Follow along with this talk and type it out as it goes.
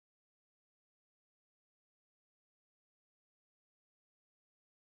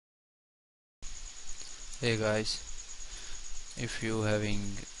Hey guys, if you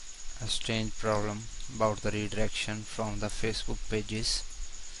having a strange problem about the redirection from the Facebook pages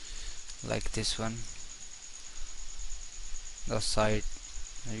like this one, the site,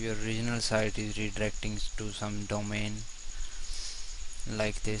 your original site is redirecting to some domain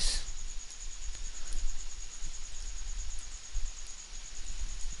like this.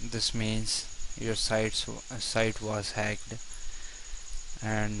 This means your site was hacked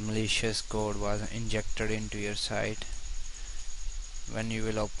and malicious code was injected into your site. When you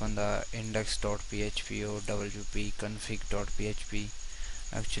will open the index.php or wp-config.php,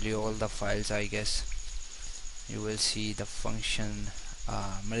 actually all the files, I guess, you will see the function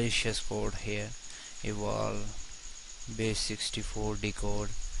malicious code here. Evolve base64 decode.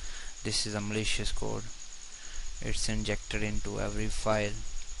 This is a malicious code. It's injected into every file.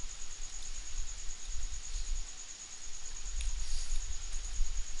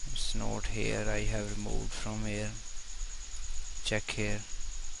 It's not here. I have removed from here. Check here.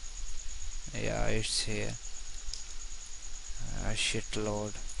 Yeah, it's here.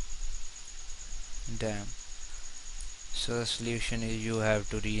 Shitload. Damn. So the solution is you have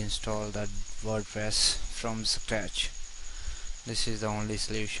to reinstall that WordPress from scratch. This is the only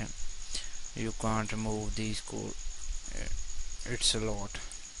solution. You can't remove these code. It's a lot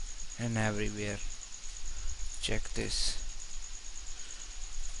and everywhere. Check this.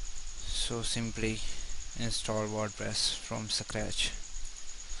 So simply install WordPress from scratch.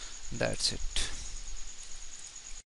 That's it.